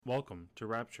Welcome to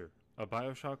Rapture, a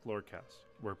Bioshock lorecast,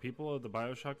 where people of the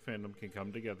Bioshock fandom can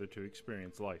come together to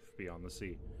experience life beyond the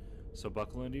sea. So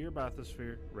buckle into your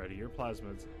bathysphere, ready your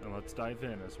plasmids, and let's dive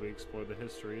in as we explore the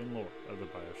history and lore of the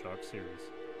Bioshock series.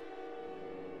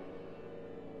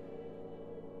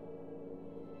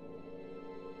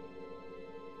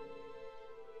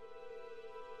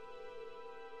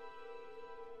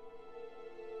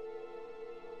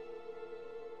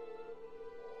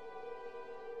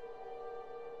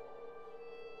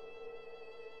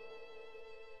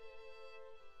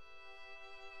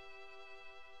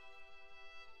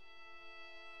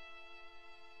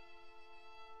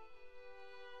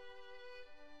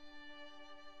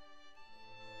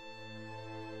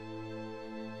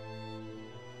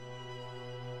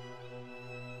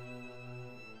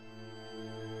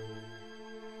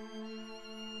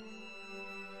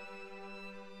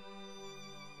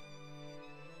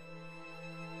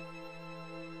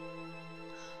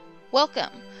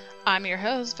 Welcome! I'm your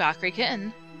host, Valkyrie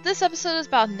Kitten. This episode is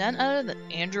about none other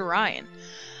than Andrew Ryan.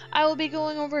 I will be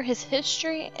going over his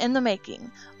history in the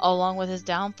making, along with his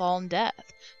downfall and death.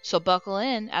 So buckle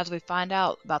in as we find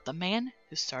out about the man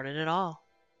who started it all.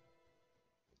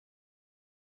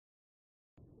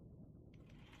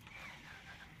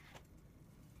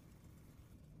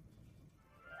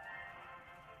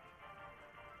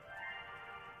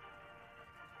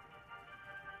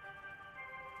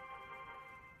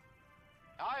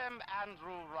 I am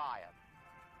Andrew Ryan,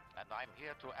 and I'm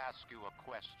here to ask you a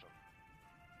question.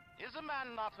 Is a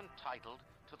man not entitled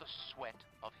to the sweat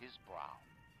of his brow?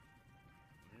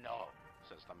 No,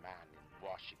 says the man in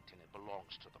Washington, it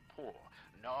belongs to the poor.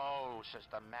 No, says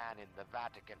the man in the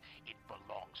Vatican, it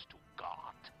belongs to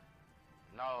God.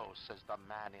 No, says the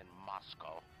man in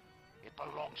Moscow, it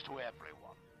belongs to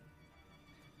everyone.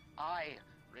 I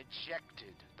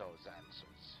rejected those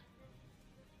answers.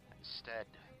 Instead,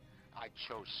 I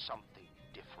chose something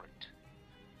different.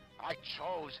 I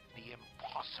chose the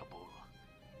impossible.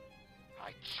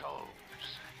 I chose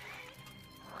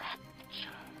rapture.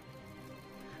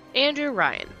 Andrew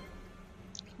Ryan.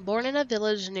 Born in a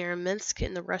village near Minsk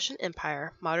in the Russian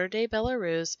Empire, modern-day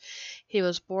Belarus, he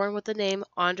was born with the name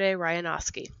Andrei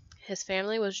Ryanovsky. His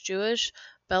family was Jewish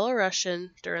Belarusian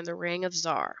during the reign of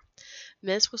Tsar.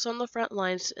 Minsk was on the front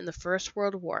lines in the First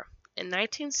World War. In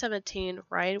 1917,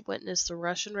 Ryan witnessed the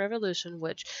Russian Revolution,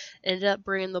 which ended up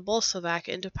bringing the Bolshevik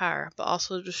into power, but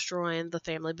also destroying the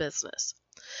family business.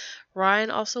 Ryan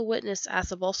also witnessed as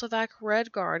the Bolshevik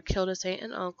Red Guard killed his aunt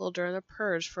and uncle during the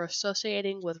Purge for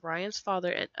associating with Ryan's father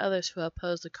and others who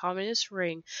opposed the communist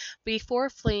ring before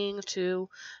fleeing to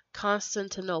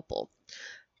Constantinople.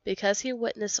 Because he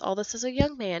witnessed all this as a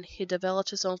young man, he developed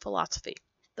his own philosophy.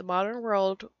 The modern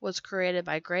world was created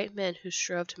by great men who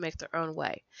strove to make their own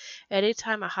way. Any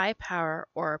time a high power,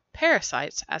 or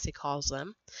parasites as he calls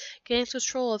them, gained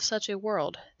control of such a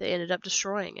world, they ended up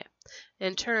destroying it.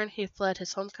 In turn, he fled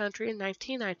his home country in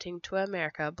 1919 to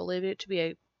America, believing it to be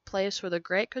a place where the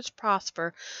great could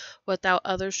prosper without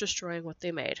others destroying what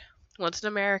they made. Once in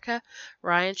America,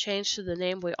 Ryan changed to the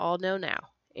name we all know now,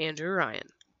 Andrew Ryan.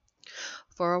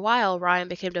 For a while, Ryan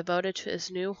became devoted to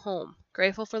his new home,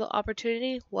 grateful for the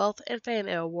opportunity, wealth, and fame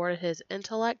it awarded his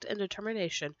intellect and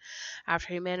determination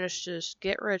after he managed to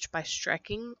get rich by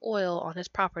striking oil on his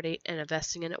property and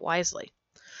investing in it wisely.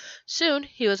 Soon,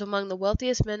 he was among the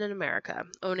wealthiest men in America,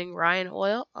 owning Ryan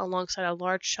Oil alongside a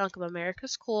large chunk of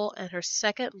America's coal and her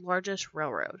second largest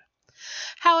railroad.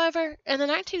 However, in the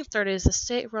 1930s, the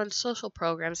state-run social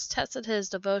programs tested his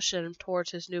devotion towards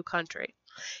his new country.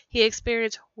 He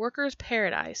experienced workers'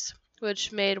 paradise,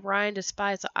 which made Ryan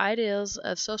despise the ideals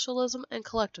of socialism and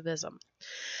collectivism,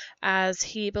 as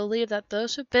he believed that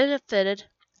those who benefited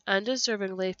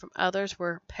undeservingly from others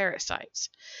were parasites.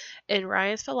 In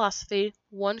Ryan's philosophy,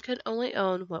 one could only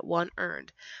own what one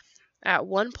earned. At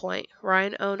one point,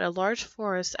 Ryan owned a large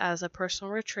forest as a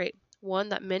personal retreat, one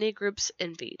that many groups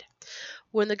envied.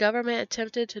 When the government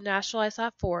attempted to nationalize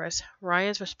that forest,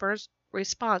 Ryan's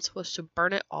response was to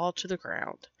burn it all to the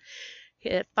ground.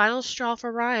 The final straw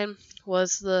for Ryan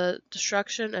was the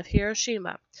destruction of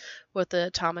Hiroshima with the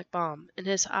atomic bomb. In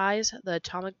his eyes, the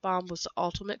atomic bomb was the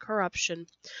ultimate corruption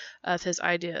of his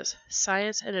ideas,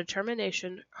 science and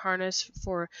determination harnessed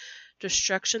for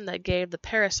destruction that gave the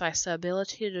parasites the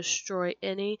ability to destroy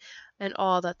any and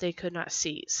all that they could not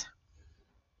seize.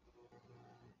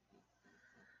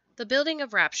 The building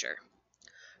of Rapture.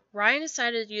 Ryan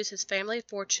decided to use his family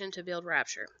fortune to build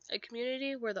Rapture, a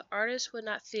community where the artist would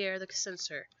not fear the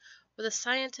censor, where the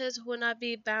scientist would not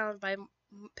be bound by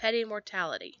petty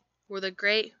mortality, where the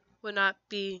great would not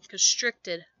be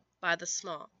constricted by the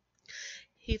small.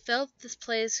 He felt this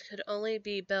place could only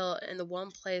be built in the one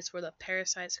place where the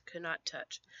parasites could not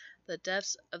touch, the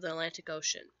depths of the Atlantic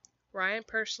Ocean. Ryan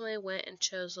personally went and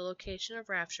chose the location of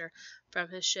Rapture from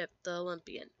his ship, the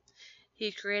Olympian.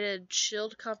 He created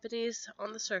shield companies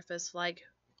on the surface like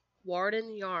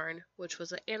Warden Yarn, which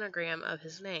was an anagram of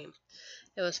his name.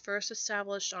 It was first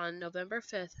established on November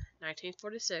 5th,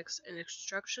 1946, and the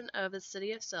construction of the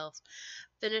city itself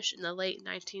finished in the late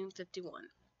 1951.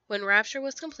 When Rapture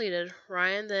was completed,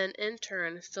 Ryan then in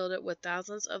turn filled it with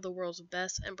thousands of the world's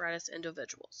best and brightest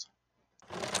individuals.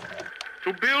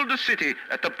 To build a city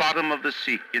at the bottom of the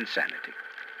sea, insanity.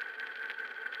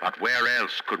 But where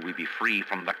else could we be free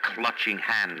from the clutching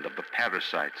hand of the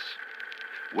parasites?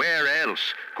 Where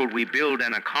else could we build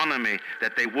an economy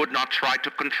that they would not try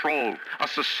to control, a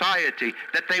society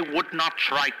that they would not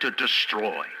try to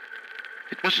destroy?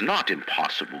 It was not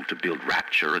impossible to build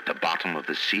Rapture at the bottom of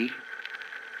the sea.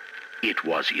 It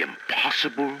was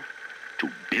impossible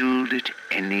to build it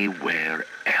anywhere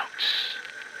else.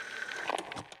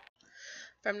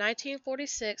 From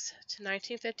 1946 to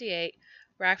 1958,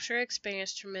 Rapture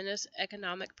experienced tremendous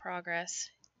economic progress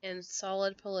and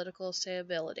solid political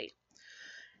stability.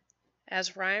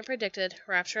 As Ryan predicted,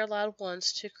 Rapture allowed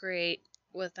ones to create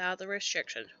without the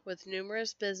restriction, with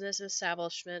numerous business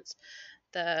establishments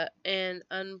and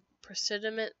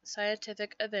unprecedented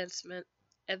scientific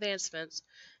advancements,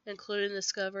 including the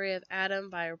discovery of atom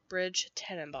by Briggs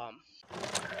Tenenbaum.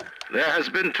 There has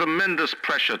been tremendous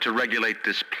pressure to regulate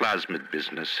this plasmid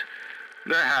business.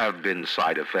 There have been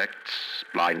side effects,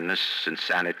 blindness,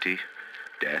 insanity,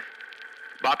 death.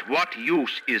 But what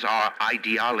use is our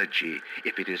ideology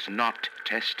if it is not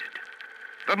tested?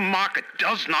 The market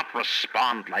does not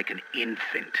respond like an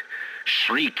infant,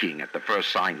 shrieking at the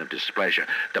first sign of displeasure.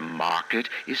 The market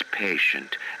is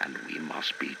patient, and we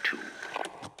must be too.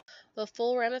 The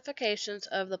full ramifications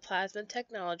of the plasmid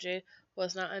technology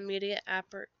was not immediately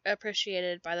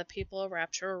appreciated by the people of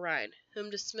Rapture Orion, whom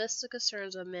dismissed the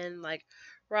concerns of men like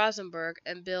Rosenberg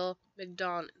and Bill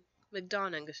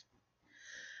McDonough.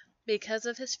 Because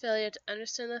of his failure to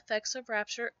understand the effects of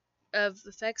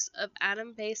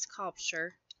atom-based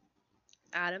culture,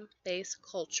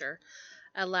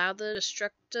 allowed the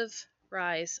destructive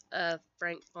rise of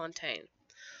Frank Fontaine.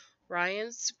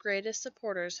 Ryan's greatest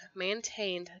supporters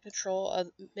maintained control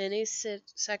of many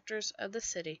sectors of the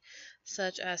city,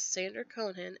 such as Sander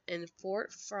Cohen in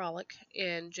Fort Frolic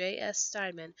and J.S.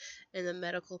 Steinman in the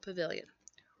Medical Pavilion.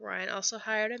 Ryan also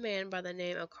hired a man by the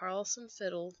name of Carlson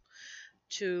Fiddle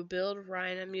to build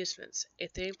Ryan Amusements, a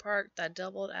theme park that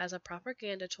doubled as a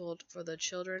propaganda tool for the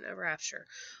children of Rapture,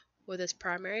 with its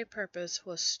primary purpose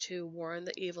was to warn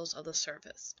the evils of the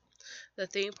surface. The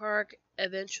theme park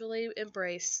eventually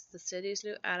embraced the city's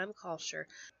new atom culture,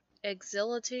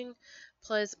 exhibiting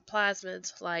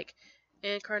plasmids like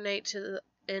incarnate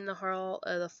in the hall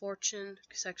of the Fortune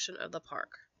section of the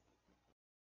park.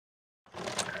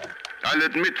 I'll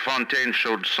admit Fontaine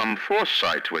showed some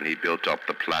foresight when he built up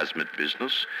the plasmid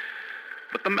business,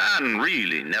 but the man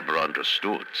really never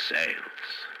understood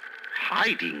sales.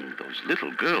 Hiding those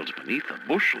little girls beneath a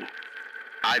bushel.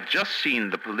 I've just seen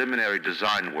the preliminary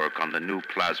design work on the new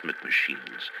plasmid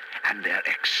machines, and they're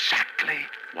exactly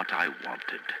what I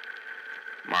wanted.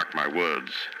 Mark my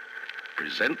words,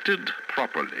 presented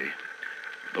properly,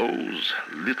 those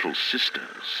little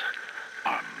sisters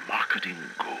are marketing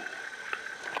gold.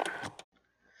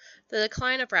 The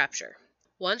decline of Rapture.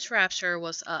 Once Rapture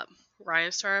was up,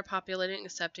 Ryan started populating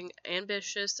accepting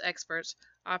ambitious experts,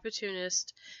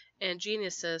 opportunists, and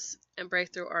geniuses and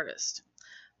breakthrough artists.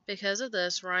 Because of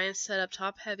this, Ryan set up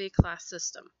top-heavy class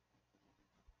system.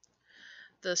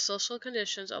 The social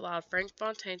conditions allowed Frank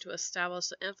Fontaine to establish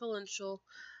the influential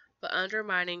but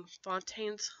undermining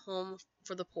Fontaine's Home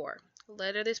for the Poor.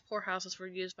 Later, these poorhouses were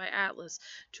used by Atlas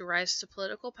to rise to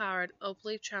political power and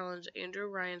openly challenge Andrew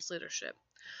Ryan's leadership.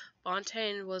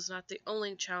 Fontaine was not the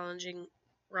only challenging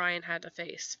Ryan had to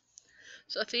face.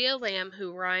 Sophia Lamb,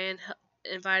 who Ryan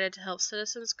invited to help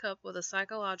citizens cope with the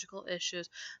psychological issues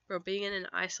from being in an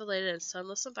isolated and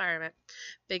sunless environment,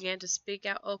 began to speak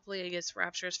out openly against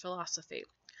Rapture's philosophy.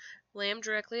 Lamb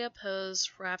directly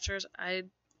opposed Rapture's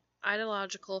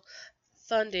ideological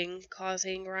funding,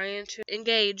 causing Ryan to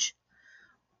engage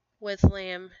with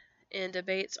Lamb in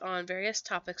debates on various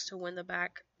topics to win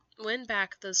back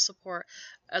the support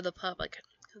of the public,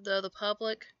 though the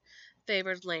public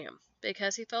favored Lamb.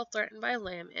 Because he felt threatened by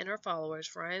Lamb and her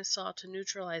followers, Ryan sought to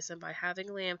neutralize them by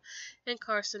having Lamb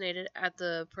incarcerated at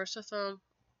the Persephone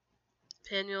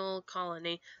penal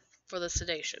colony for the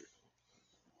sedation.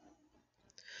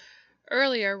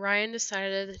 Earlier, Ryan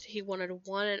decided that he wanted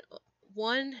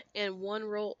one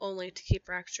rule only to keep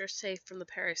Rapture safe from the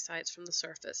parasites from the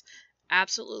surface.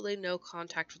 Absolutely no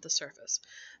contact with the surface.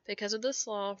 Because of this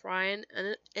law, Ryan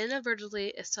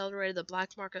inadvertently accelerated the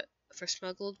black market for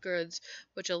smuggled goods,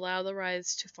 which allowed the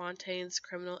rise to Fontaine's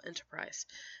criminal enterprise.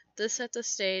 This set the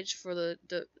stage for the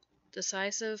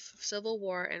decisive civil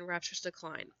war and Rapture's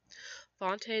decline.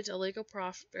 Fontaine's illegal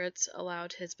profits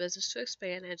allowed his business to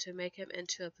expand and to make him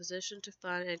into a position to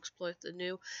fund and exploit the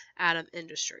new atom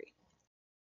industry.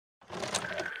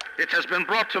 It has been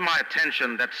brought to my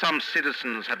attention that some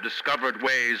citizens have discovered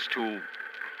ways to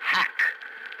hack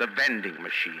the vending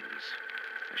machines.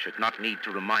 I should not need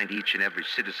to remind each and every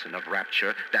citizen of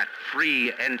Rapture that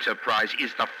free enterprise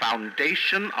is the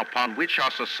foundation upon which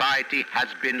our society has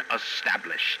been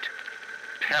established.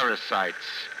 Parasites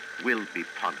will be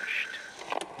punished.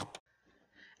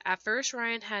 At first,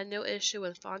 Ryan had no issue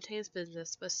with Fontaine's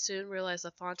business, but soon realized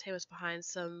that Fontaine was behind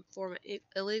some form of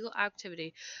illegal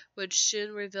activity, which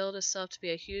soon revealed itself to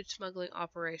be a huge smuggling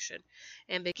operation,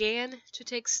 and began to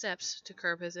take steps to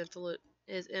curb his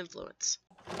influence.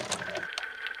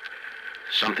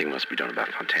 Something must be done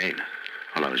about Fontaine.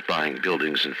 While I was buying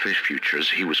buildings and fish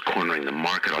futures, he was cornering the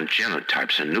market on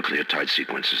genotypes and nucleotide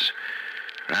sequences.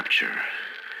 Rapture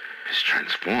is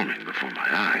transforming before my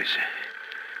eyes.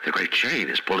 The great chain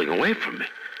is pulling away from me.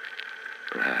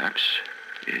 Perhaps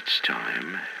it's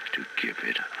time to give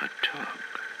it a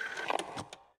tug.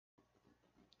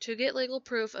 To get legal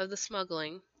proof of the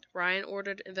smuggling, Ryan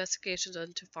ordered investigations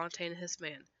into Fontaine and his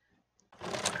man.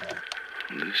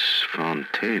 This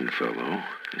Fontaine fellow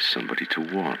is somebody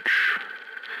to watch.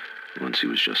 Once he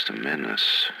was just a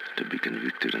menace, to be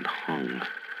convicted and hung.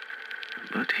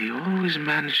 But he always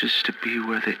manages to be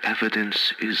where the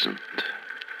evidence isn't.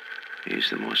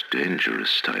 He's the most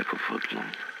dangerous type of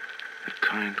hoodlum, the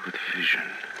kind with vision.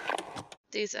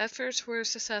 These efforts were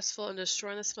successful in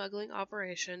destroying the smuggling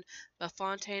operation, but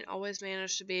Fontaine always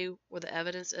managed to be where the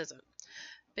evidence isn't.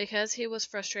 Because he was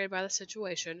frustrated by the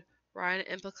situation, Ryan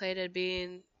implicated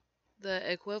being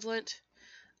the equivalent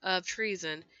of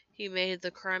treason. He made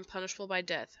the crime punishable by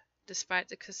death, despite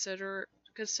the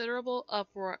considerable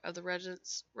uproar of the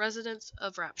residents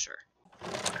of Rapture.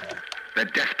 The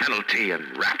death penalty in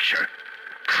Rapture.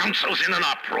 Council's in an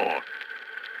uproar.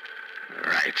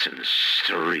 Riots in the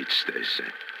streets, they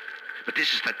say. But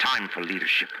this is the time for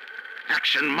leadership.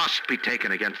 Action must be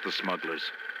taken against the smugglers.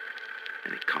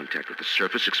 Any contact with the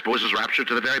surface exposes Rapture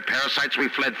to the very parasites we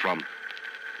fled from.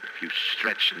 A few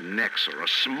stretched necks or a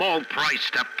small price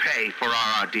to pay for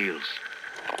our deals.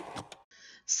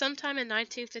 Sometime in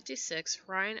 1956,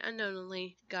 Ryan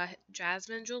unknowingly got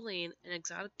Jasmine Jolene, an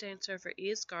exotic dancer for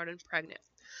Eve's Garden, pregnant.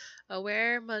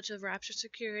 Aware much of Rapture's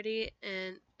security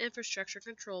and infrastructure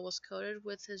control was coded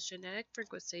with his genetic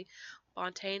frequency,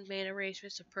 Fontaine made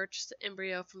arrangements to purchase the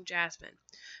embryo from Jasmine,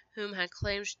 whom had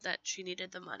claimed that she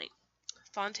needed the money.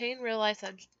 Fontaine realized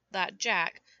that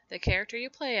Jack, the character you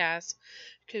play as,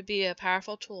 could be a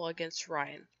powerful tool against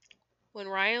Ryan. When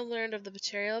Ryan learned of the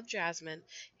betrayal of Jasmine,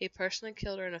 he personally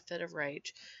killed her in a fit of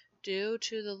rage. Due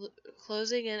to the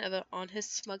closing in on his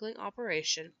smuggling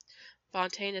operation,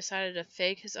 Fontaine decided to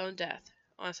fake his own death.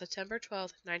 On September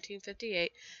 12,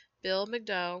 1958, Bill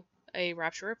McDowell, a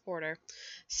Rapture reporter,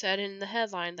 said in the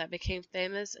headline that became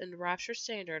famous in Rapture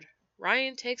Standard,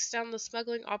 "Ryan takes down the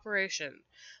smuggling operation.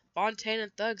 Fontaine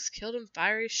and thugs killed in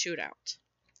fiery shootout."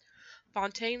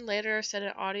 Fontaine later said in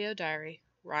an audio diary,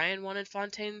 "Ryan wanted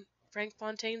Frank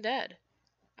Fontaine dead.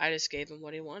 I just gave him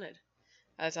what he wanted.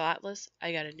 As Atlas,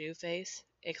 I got a new face,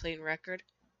 a clean record,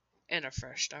 and a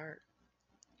fresh start."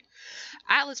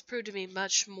 Atlas proved to be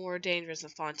much more dangerous than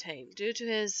Fontaine, due to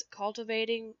his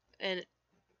cultivating an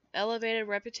elevated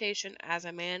reputation as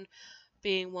a man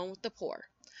being one with the poor.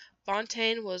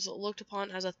 Fontaine was looked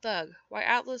upon as a thug, while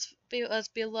Atlas was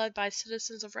beloved by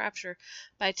citizens of Rapture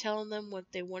by telling them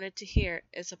what they wanted to hear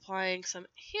and supplying some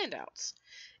handouts,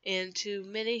 and to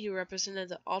many he represented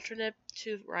the alternate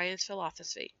to Ryan's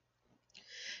philosophy.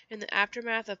 In the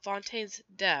aftermath of Fontaine's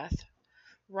death,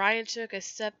 Ryan took a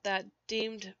step that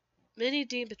many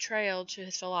deemed betrayal to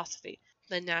his philosophy,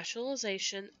 the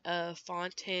nationalization of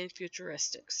Fontaine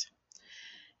Futuristics.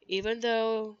 Even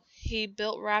though he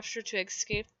built Rapture to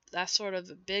escape that sort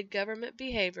of big government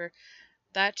behavior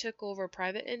that took over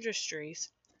private industries,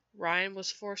 Ryan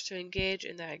was forced to engage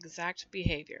in that exact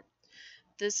behavior.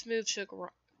 This move shook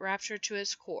Rapture to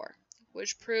its core,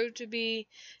 which proved to be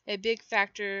a big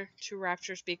factor to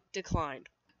Rapture's decline.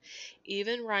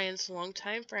 Even Ryan's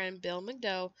longtime friend Bill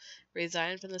McDowell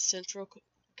resigned from the Central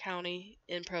County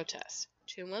in protest.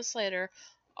 2 months later,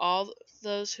 all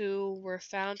those who were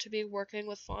found to be working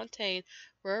with Fontaine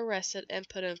were arrested and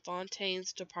put in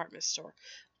Fontaine's department store.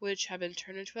 which had been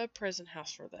turned into a prison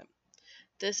house for them.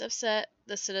 This upset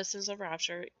the citizens of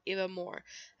Rapture even more,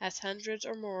 as hundreds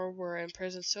or more were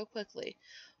imprisoned so quickly,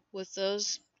 with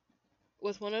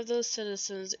one of those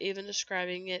citizens even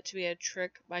describing it to be a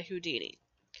trick by Houdini.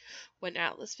 When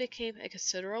Atlas became a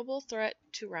considerable threat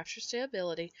to Rapture's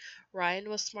stability, Ryan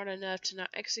was smart enough to not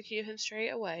execute him straight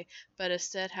away, but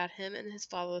instead had him and his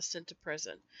followers sent to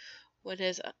prison. When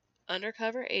his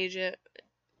undercover agent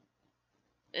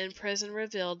in prison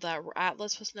revealed that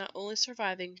Atlas was not only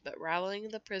surviving, but rallying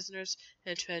the prisoners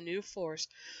into a new force,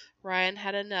 Ryan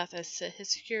had enough and set his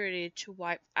security to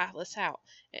wipe Atlas out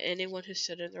and anyone who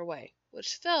stood in their way,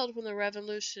 which failed when the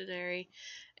revolutionary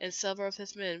and several of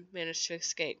his men managed to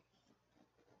escape.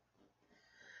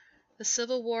 The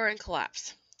Civil War and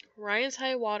Collapse. Ryan's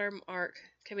high water mark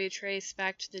can be traced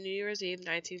back to the New Year's Eve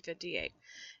 1958.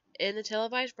 In the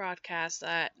televised broadcast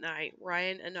that night,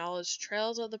 Ryan acknowledged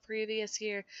trails of the previous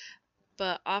year,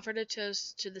 but offered a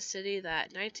toast to the city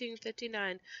that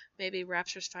 1959 may be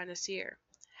Rapture's finest year.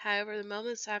 However, the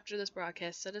moments after this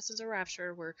broadcast, citizens of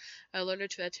Rapture were alerted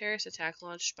to a terrorist attack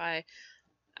launched by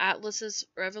Atlas's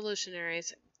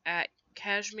revolutionaries at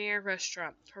Kashmir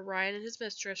Restaurant, where Ryan and his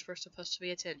mistress were supposed to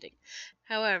be attending.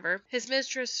 However, his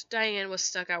mistress Diane was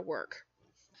stuck at work.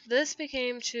 This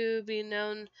became to be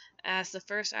known as the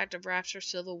first act of Rapture's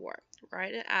Civil War.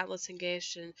 Ryan and Atlas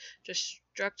engaged in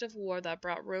destructive war that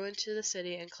brought ruin to the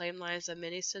city and claimed lives of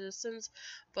many citizens,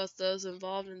 both those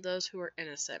involved and those who were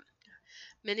innocent.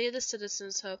 Many of the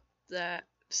citizens hoped that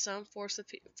some force of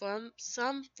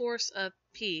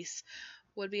peace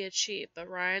would be achieved, but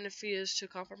Ryan refused to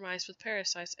compromise with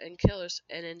parasites and killers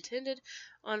and intended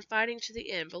on fighting to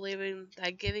the end, believing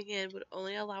that giving in would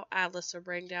only allow Atlas to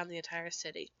bring down the entire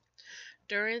city.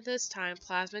 During this time,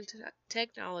 plasma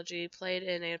technology played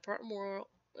an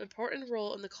important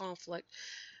role in the conflict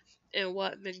in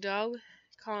what McDowell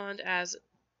conned as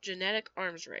genetic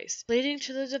arms race, leading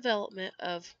to the development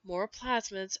of more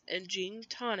plasmids and gene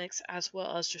tonics as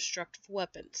well as destructive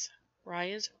weapons.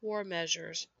 Ryan's war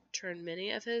measures turned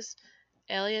many of his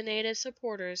alienated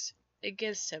supporters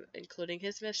against him, including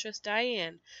his mistress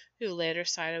Diane, who later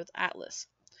sided with Atlas.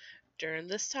 During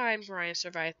this time, Ryan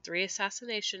survived 3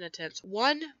 assassination attempts,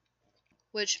 one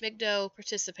which McDowell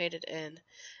participated in,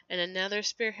 and another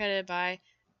spearheaded by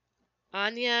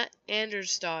Anya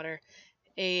Andersdotter,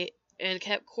 and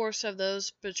kept course of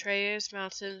those betrayers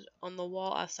mounted on the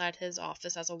wall outside his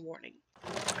office as a warning.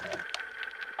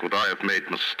 Could I have made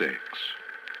mistakes?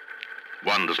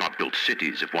 One does not build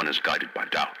cities if one is guided by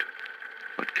doubt.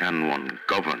 But can one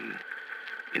govern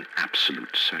in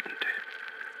absolute certainty?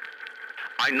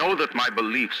 I know that my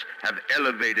beliefs have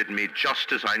elevated me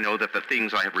just as I know that the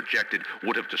things I have rejected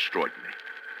would have destroyed me.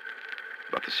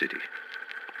 But the city,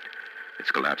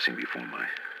 it's collapsing before my...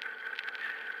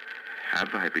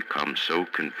 Have I become so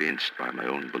convinced by my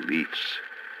own beliefs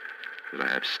that I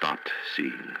have stopped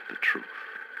seeing the truth?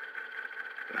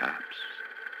 Perhaps.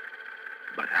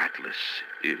 But Atlas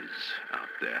is out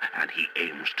there, and he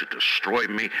aims to destroy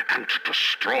me and to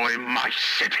destroy my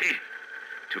city.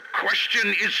 To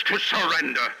question is to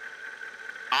surrender.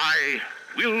 I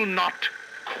will not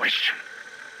question.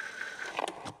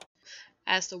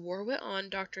 As the war went on,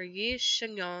 Dr. Yi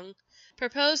Shengyong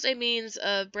proposed a means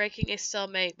of breaking a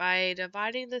stalemate by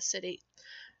dividing the city,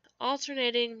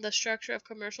 alternating the structure of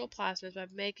commercial plasmids by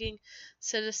making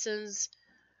citizens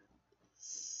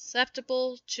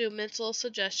susceptible to mental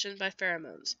suggestion by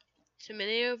pheromones. To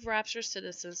many of Rapture's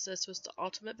citizens, this was the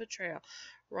ultimate betrayal.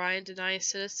 Ryan denying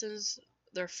citizens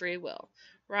their free will.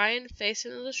 Ryan,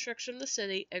 facing the destruction of the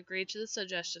city, agreed to the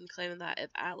suggestion, claiming that if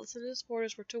Atlas and his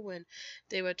supporters were to win,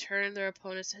 they would turn their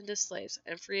opponents into slaves,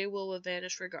 and free will would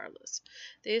vanish regardless.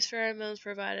 These pheromones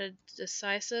provided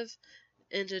decisive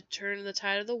and to turn the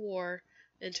tide of the war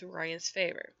into Ryan's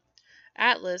favor.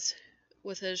 Atlas,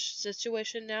 with his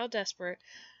situation now desperate,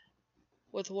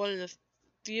 with one of the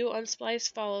few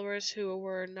unspliced followers who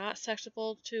were not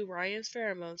susceptible to Ryan's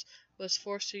pheromones, was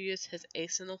forced to use his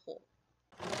ace in the hole.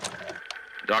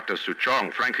 Dr.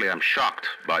 Suchong, frankly, I'm shocked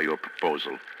by your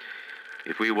proposal.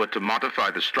 If we were to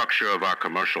modify the structure of our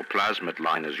commercial plasmid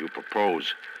line as you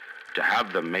propose, to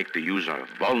have them make the user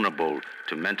vulnerable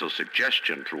to mental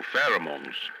suggestion through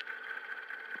pheromones,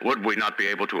 would we not be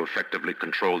able to effectively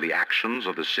control the actions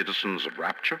of the citizens of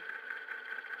Rapture?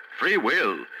 Free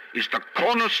will is the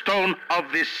cornerstone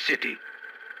of this city.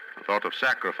 The thought of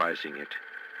sacrificing it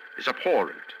is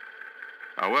abhorrent.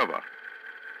 However,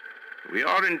 we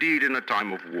are indeed in a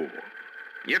time of war.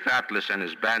 If Atlas and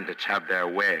his bandits have their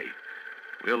way,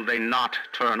 will they not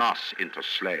turn us into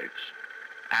slaves?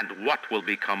 And what will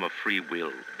become of free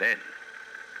will then?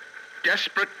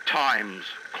 Desperate times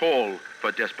call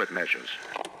for desperate measures.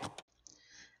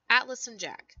 Atlas and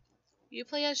Jack. You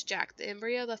play as Jack, the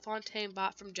embryo that Fontaine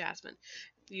bought from Jasmine.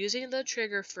 Using the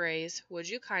trigger phrase, "Would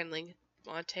you kindly?"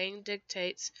 Fontaine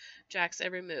dictates Jack's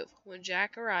every move. When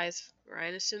Jack arrives,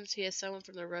 Ryan assumes he is someone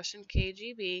from the Russian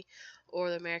KGB or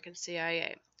the American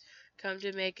CIA, come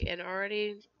to make an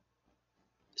already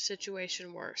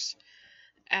situation worse.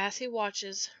 As he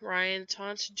watches, Ryan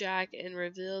taunts Jack and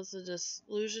reveals the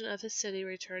disillusion of his city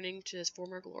returning to his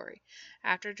former glory.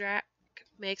 After Jack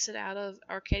makes it out of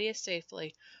Arcadia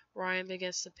safely, Ryan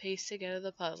begins to piece together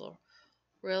the puzzle,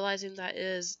 realizing that it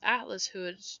is Atlas who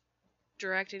is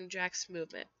directing Jack's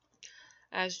movement.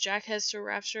 As Jack heads to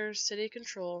Rapture City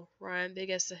Control, Ryan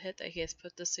begins to hint that he has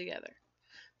put this together.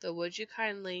 The "Would you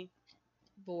kindly"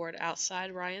 board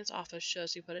outside Ryan's office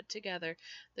shows he put it together,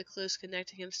 the clues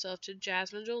connecting himself to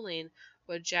Jasmine Jolene,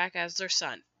 with Jack as their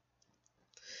son.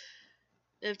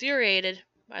 Infuriated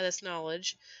by this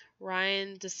knowledge,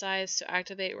 Ryan decides to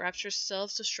activate Rapture's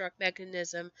self-destruct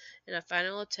mechanism in a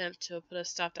final attempt to put a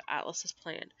stop to Atlas's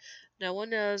plan. No one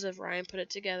knows if Ryan put it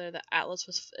together that Atlas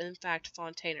was in fact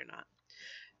Fontaine or not.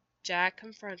 Jack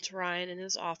confronts Ryan in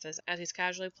his office as he's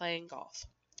casually playing golf.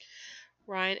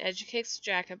 Ryan educates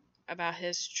Jack about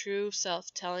his true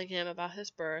self, telling him about his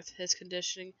birth, his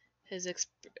conditioning, his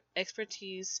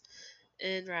expertise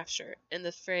in Rapture, and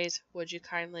the phrase "Would you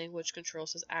kindly," which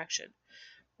controls his action.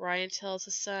 Ryan tells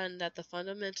his son that the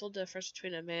fundamental difference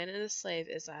between a man and a slave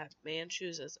is that a man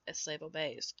chooses, a slave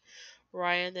obeys.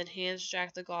 Ryan then hands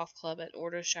Jack the golf club and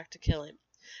orders Jack to kill him.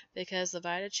 Because the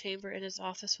Vita chamber in his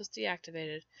office was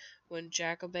deactivated, when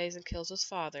Jack obeys and kills his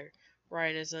father,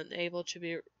 Ryan is unable to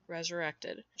be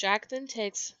resurrected. Jack then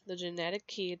takes the genetic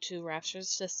key to Rapture's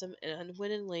system and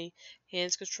unwittingly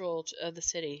hands control of the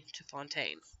city to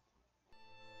Fontaine.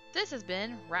 This has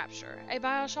been Rapture, a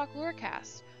Bioshock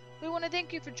Lorecast. We want to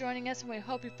thank you for joining us, and we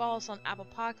hope you follow us on Apple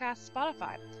Podcasts and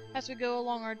Spotify as we go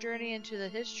along our journey into the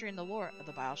history and the lore of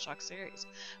the Bioshock series.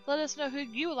 Let us know who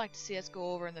you would like to see us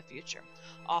go over in the future.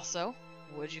 Also,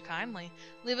 would you kindly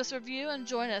leave us a review and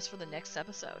join us for the next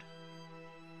episode.